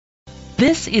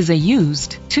This is a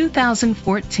used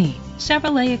 2014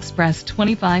 Chevrolet Express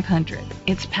 2500.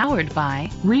 It's powered by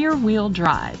rear-wheel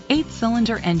drive,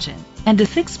 8-cylinder engine, and a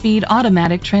 6-speed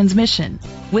automatic transmission.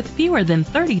 With fewer than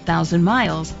 30,000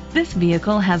 miles, this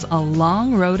vehicle has a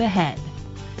long road ahead.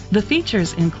 The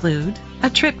features include a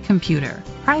trip computer,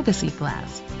 privacy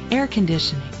glass, air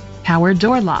conditioning, power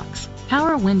door locks,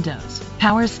 power windows,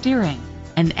 power steering,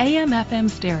 and AM/FM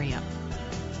stereo.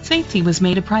 Safety was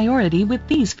made a priority with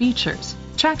these features: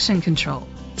 traction control,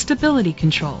 stability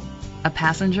control, a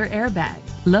passenger airbag,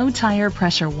 low tire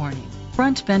pressure warning,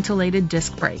 front ventilated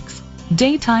disc brakes,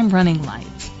 daytime running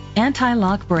lights,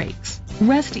 anti-lock brakes.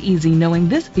 Rest easy knowing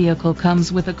this vehicle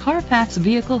comes with a Carfax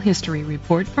Vehicle History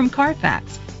Report from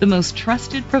Carfax, the most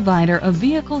trusted provider of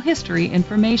vehicle history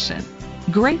information.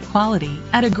 Great quality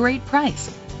at a great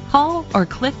price. Call or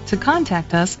click to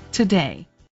contact us today.